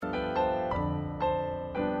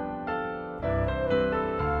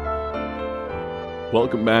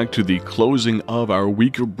Welcome back to the closing of our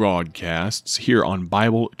week of broadcasts here on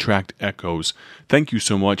Bible Tract Echoes. Thank you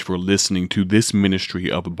so much for listening to this ministry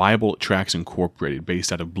of Bible Tracts Incorporated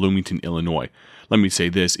based out of Bloomington, Illinois. Let me say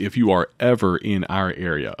this, if you are ever in our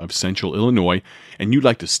area of central Illinois and you'd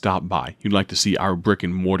like to stop by, you'd like to see our brick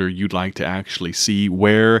and mortar, you'd like to actually see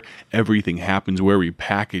where everything happens, where we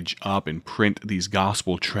package up and print these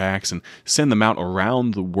gospel tracts and send them out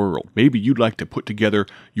around the world. Maybe you'd like to put together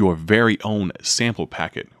your very own sample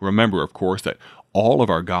packet. Remember, of course, that all of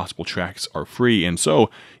our gospel tracts are free, and so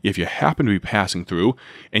if you happen to be passing through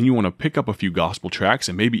and you want to pick up a few gospel tracts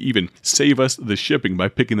and maybe even save us the shipping by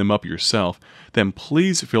picking them up yourself, then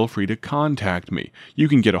please feel free to contact me. You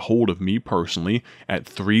can get a hold of me personally at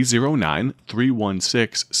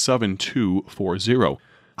 309-316-7240.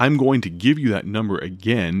 I'm going to give you that number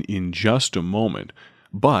again in just a moment,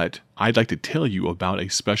 but I'd like to tell you about a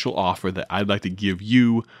special offer that I'd like to give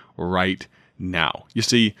you right now. You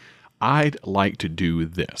see, I'd like to do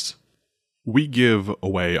this. We give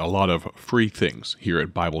away a lot of free things here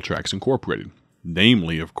at Bible Tracts Incorporated.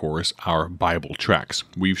 Namely, of course, our Bible tracts.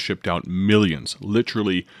 We've shipped out millions,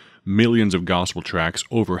 literally millions of gospel tracts,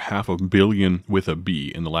 over 500 million with a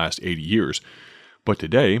B in the last 80 years. But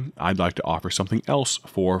today, I'd like to offer something else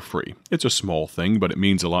for free. It's a small thing, but it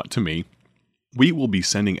means a lot to me. We will be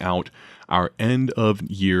sending out our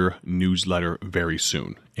end-of-year newsletter very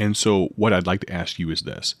soon. And so what I'd like to ask you is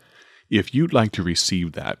this. If you'd like to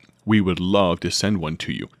receive that, we would love to send one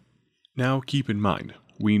to you. Now, keep in mind,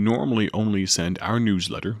 we normally only send our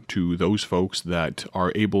newsletter to those folks that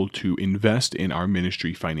are able to invest in our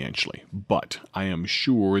ministry financially. But I am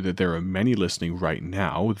sure that there are many listening right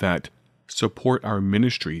now that support our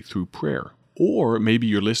ministry through prayer. Or maybe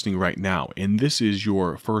you're listening right now and this is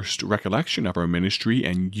your first recollection of our ministry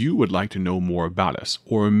and you would like to know more about us.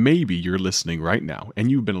 Or maybe you're listening right now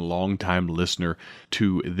and you've been a long-time listener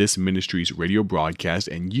to this ministry's radio broadcast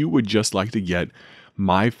and you would just like to get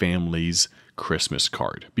my family's Christmas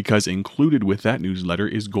card. Because included with that newsletter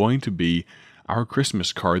is going to be our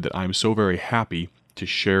Christmas card that I'm so very happy to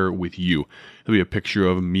share with you. There'll be a picture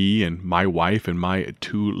of me and my wife and my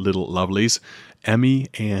two little lovelies, Emmy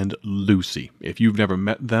and Lucy. If you've never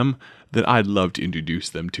met them, then I'd love to introduce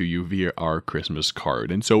them to you via our Christmas card.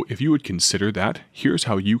 And so if you would consider that, here's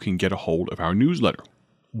how you can get a hold of our newsletter.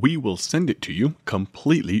 We will send it to you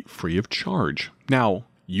completely free of charge. Now,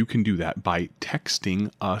 you can do that by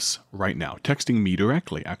texting us right now. Texting me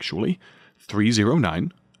directly, actually.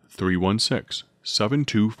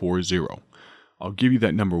 309-316-7240. I'll give you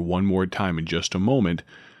that number one more time in just a moment.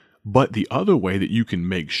 But the other way that you can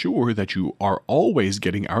make sure that you are always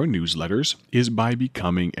getting our newsletters is by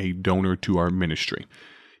becoming a donor to our ministry.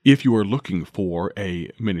 If you are looking for a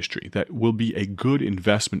ministry that will be a good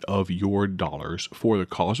investment of your dollars for the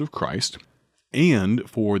cause of Christ and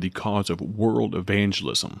for the cause of world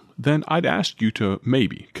evangelism, then I'd ask you to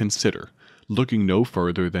maybe consider looking no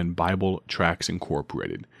further than Bible Tracts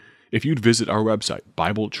Incorporated. If you'd visit our website,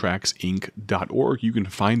 BibleTractsInc.org, you can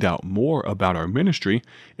find out more about our ministry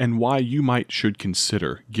and why you should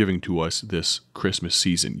consider giving to us this Christmas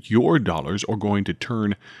season. Your dollars are going to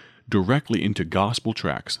turn directly into gospel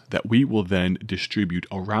tracts that we will then distribute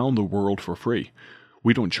around the world for free.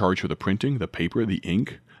 We don't charge for the printing, the paper, the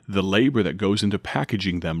ink, the labor that goes into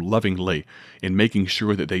packaging them lovingly and making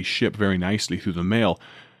sure that they ship very nicely through the mail.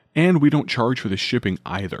 And we don't charge for the shipping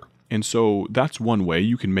either. And so that's one way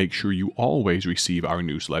you can make sure you always receive our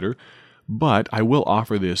newsletter. But I will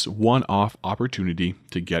offer this one-off opportunity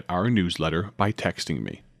to get our newsletter by texting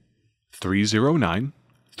me.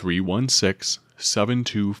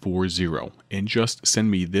 309-316-7240. And just send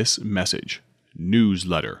me this message.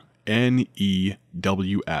 Newsletter.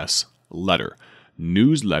 N-E-W-S. Letter.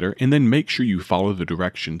 Newsletter. And then make sure you follow the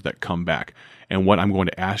directions that come back. And what I'm going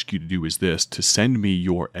to ask you to do is this, to send me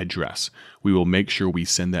your address. We will make sure we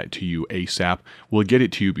send that to you ASAP. We'll get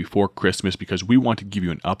it to you before Christmas because we want to give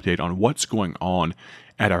you an update on what's going on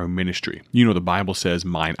at our ministry. You know, the Bible says,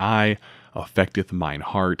 mine eye affecteth mine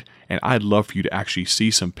heart. And I'd love for you to actually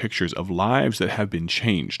see some pictures of lives that have been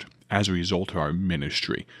changed as a result of our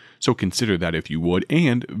ministry. So consider that if you would,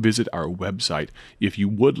 and visit our website if you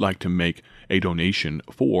would like to make a donation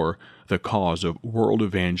for the cause of world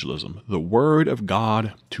evangelism, the Word of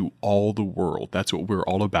God to all the world. That's what we're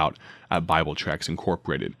all about at Bible Tracts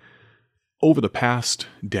Incorporated. Over the past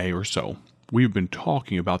day or so, we've been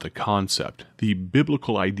talking about the concept, the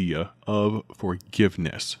biblical idea of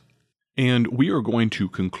forgiveness. And we are going to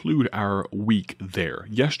conclude our week there.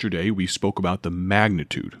 Yesterday, we spoke about the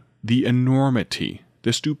magnitude, the enormity,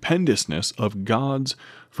 the stupendousness of God's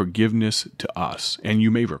forgiveness to us. And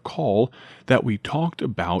you may recall that we talked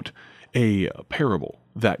about a parable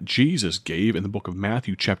that Jesus gave in the book of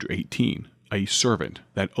Matthew chapter 18. A servant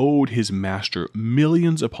that owed his master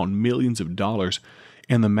millions upon millions of dollars,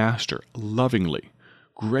 and the master lovingly,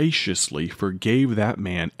 graciously forgave that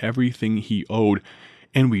man everything he owed,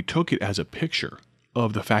 and we took it as a picture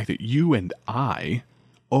of the fact that you and I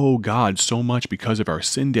owe God so much because of our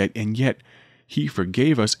sin debt, and yet He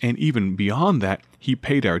forgave us, and even beyond that, He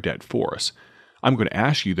paid our debt for us. I'm going to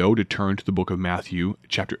ask you, though, to turn to the book of Matthew,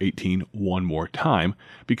 chapter 18, one more time,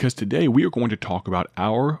 because today we are going to talk about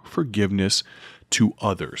our forgiveness to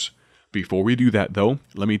others. Before we do that, though,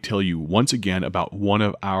 let me tell you once again about one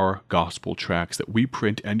of our gospel tracts that we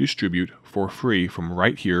print and distribute for free from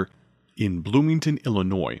right here in Bloomington,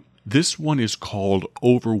 Illinois. This one is called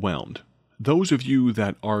Overwhelmed. Those of you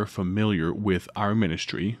that are familiar with our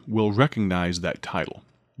ministry will recognize that title,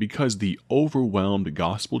 because the Overwhelmed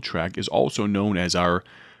Gospel tract is also known as our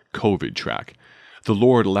COVID tract. The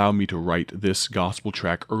Lord allowed me to write this gospel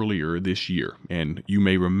tract earlier this year, and you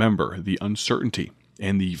may remember the uncertainty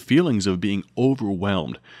and the feelings of being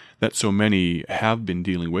overwhelmed that so many have been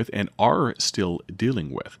dealing with and are still dealing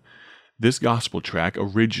with. This gospel tract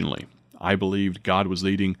originally, I believed God was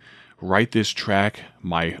leading. Write this tract.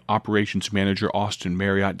 My operations manager, Austin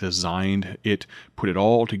Marriott, designed it, put it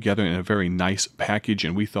all together in a very nice package,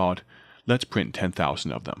 and we thought, let's print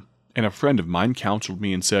 10,000 of them. And a friend of mine counseled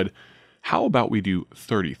me and said, how about we do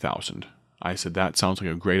 30,000? I said, that sounds like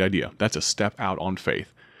a great idea. That's a step out on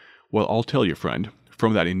faith. Well, I'll tell you, friend,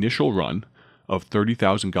 from that initial run of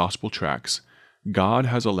 30,000 gospel tracts, God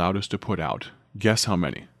has allowed us to put out, guess how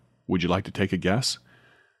many? Would you like to take a guess?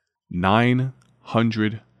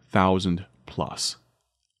 900,000 plus.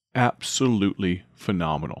 Absolutely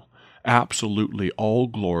phenomenal. Absolutely all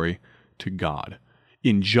glory to God.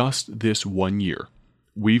 In just this 1 year,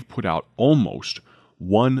 we've put out almost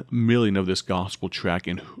 1 million of this gospel tract,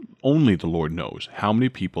 and only the Lord knows how many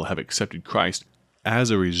people have accepted Christ as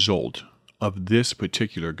a result of this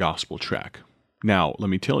particular gospel tract. Now, let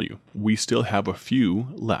me tell you, we still have a few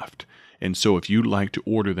left, and so if you'd like to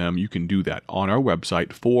order them, you can do that on our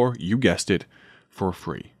website for, you guessed it, for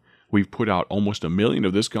free. We've put out almost 1 million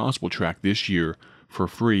of this gospel tract this year for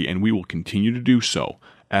free, and we will continue to do so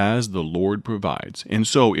as the Lord provides. And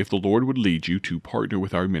so, if the Lord would lead you to partner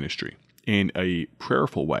with our ministry in a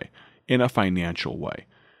prayerful way, in a financial way,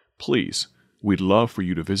 please, we'd love for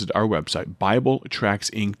you to visit our website,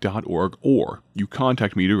 BibleTractsInc.org, or you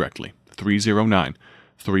contact me directly,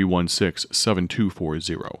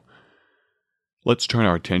 309-316-7240. Let's turn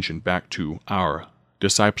our attention back to our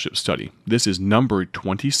discipleship study. This is number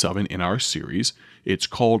 27 in our series. It's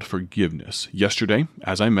called Forgiveness. Yesterday,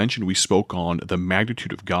 as I mentioned, we spoke on the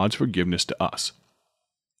magnitude of God's forgiveness to us.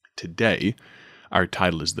 Today, our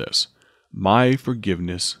title is this: My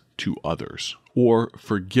Forgiveness to Others, or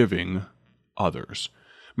Forgiving Others.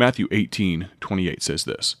 Matthew 18:28 says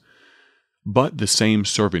this: But the same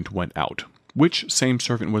servant went out. Which same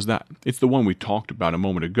servant was that? It's the one we talked about a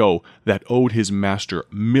moment ago that owed his master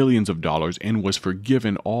millions of dollars and was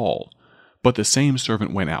forgiven all. But the same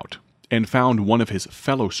servant went out and found one of his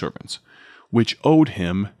fellow servants, which owed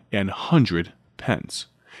him 100 pence.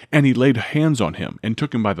 And he laid hands on him and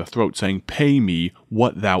took him by the throat, saying, Pay me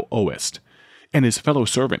what thou owest. And his fellow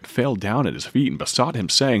servant fell down at his feet and besought him,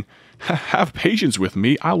 saying, Have patience with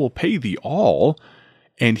me, I will pay thee all.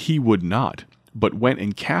 And he would not, but went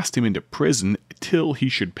and cast him into prison till he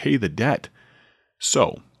should pay the debt.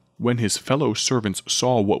 So, when his fellow servants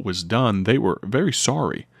saw what was done, they were very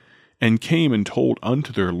sorry, and came and told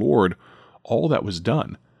unto their Lord all that was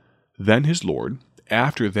done. Then his Lord,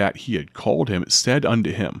 after that he had called him, said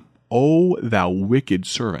unto him, O thou wicked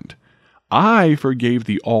servant, I forgave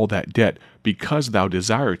thee all that debt, because thou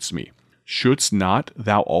desiredst me. Shouldst not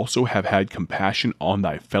thou also have had compassion on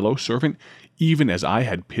thy fellow servant, even as I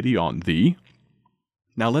had pity on thee?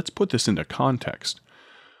 Now let's put this into context.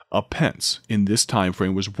 A pence in this time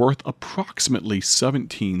frame was worth approximately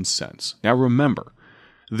 17 cents. Now remember,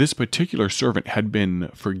 this particular servant had been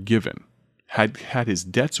forgiven, had his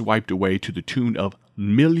debts wiped away to the tune of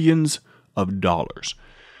millions of dollars,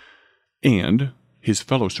 and his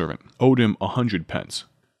fellow servant owed him 100 pence.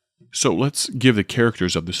 So let's give the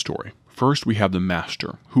characters of the story. First, we have the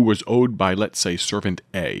master, who was owed by, let's say, servant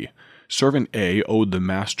A. Servant A owed the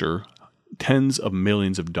master tens of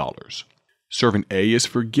millions of dollars. Servant A is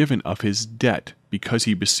forgiven of his debt because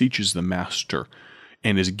he beseeches the master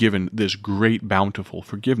and is given this great bountiful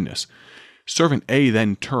forgiveness. Servant A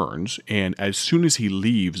then turns, and as soon as he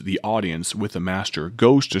leaves the audience with the master,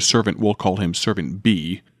 goes to servant, we'll call him servant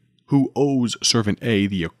B, who owes servant A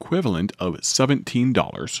the equivalent of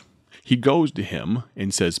 $17. He goes to him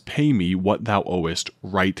and says, Pay me what thou owest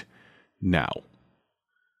right now.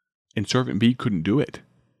 And servant B couldn't do it.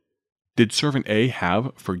 Did servant A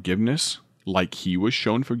have forgiveness like he was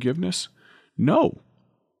shown forgiveness? No.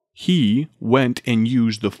 He went and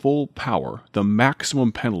used the full power, the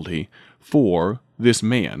maximum penalty for this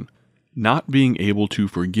man not being able to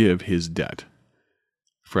forgive his debt.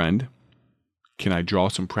 Friend, can I draw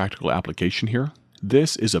some practical application here?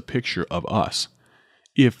 This is a picture of us.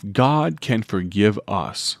 If God can forgive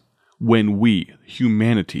us when we,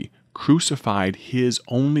 humanity, crucified His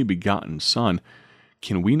only begotten Son,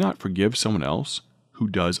 can we not forgive someone else who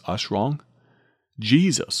does us wrong?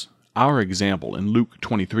 Jesus, our example in Luke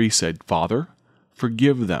 23 said, "Father,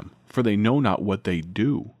 forgive them, for they know not what they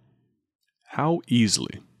do." How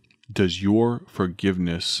easily does your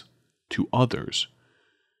forgiveness to others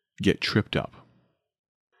get tripped up?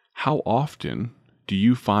 How often do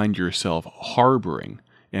you find yourself harboring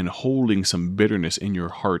and holding some bitterness in your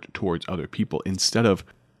heart towards other people instead of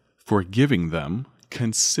forgiving them,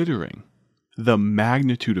 considering the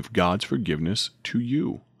magnitude of God's forgiveness to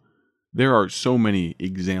you? There are so many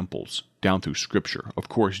examples down through Scripture. Of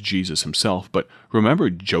course, Jesus himself, but remember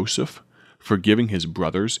Joseph forgiving his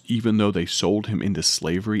brothers even though they sold him into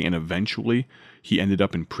slavery, and eventually he ended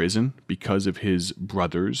up in prison because of his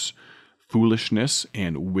brothers' foolishness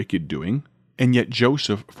and wicked doing, and yet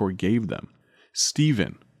Joseph forgave them.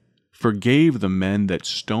 Stephen forgave the men that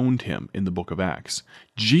stoned him in the book of Acts.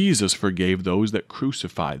 Jesus forgave those that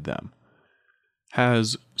crucified them.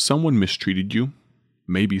 Has someone mistreated you?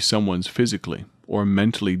 Maybe someone's physically or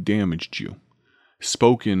mentally damaged you,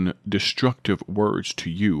 spoken destructive words to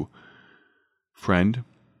you. Friend,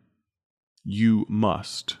 you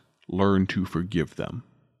must learn to forgive them.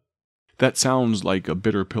 That sounds like a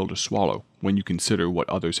bitter pill to swallow when you consider what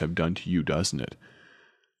others have done to you, doesn't it?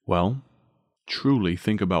 Well, truly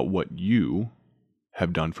think about what you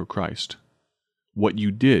have done for Christ, what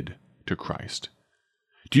you did to Christ.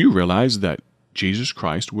 Do you realize that Jesus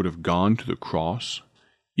Christ would have gone to the cross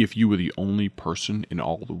if you were the only person in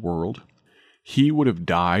all the world? He would have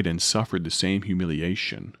died and suffered the same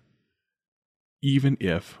humiliation, even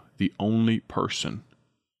if the only person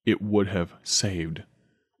it would have saved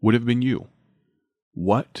would have been you.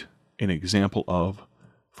 What an example of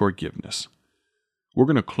forgiveness. We're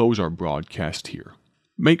going to close our broadcast here.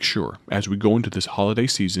 Make sure, as we go into this holiday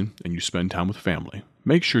season and you spend time with family,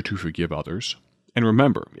 make sure to forgive others. And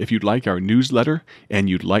remember, if you'd like our newsletter and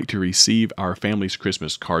you'd like to receive our family's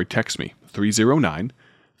Christmas card, text me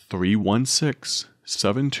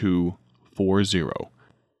 309-316-7240.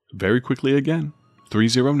 Very quickly again,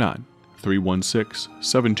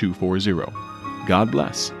 309-316-7240. God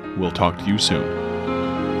bless. We'll talk to you soon.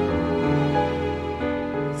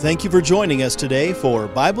 Thank you for joining us today for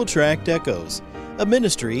Bible Tract Echoes, a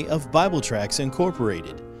ministry of Bible Tracts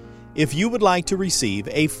Incorporated. If you would like to receive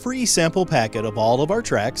a free sample packet of all of our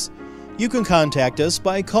tracts, you can contact us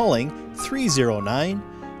by calling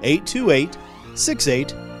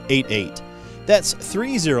 309-828-6888. That's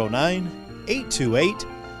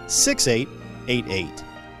 309-828-6888.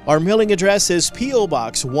 Our mailing address is P.O.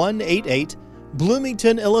 Box 188,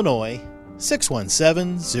 Bloomington, Illinois,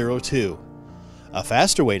 61702. A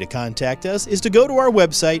faster way to contact us is to go to our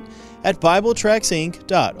website at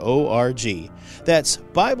BibleTractsInc.org. That's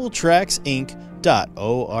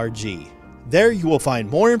BibleTractsInc.org. There you will find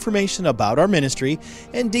more information about our ministry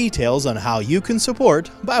and details on how you can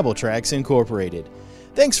support Bible Tracts Incorporated.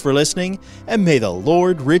 Thanks for listening, and may the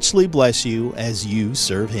Lord richly bless you as you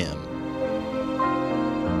serve Him.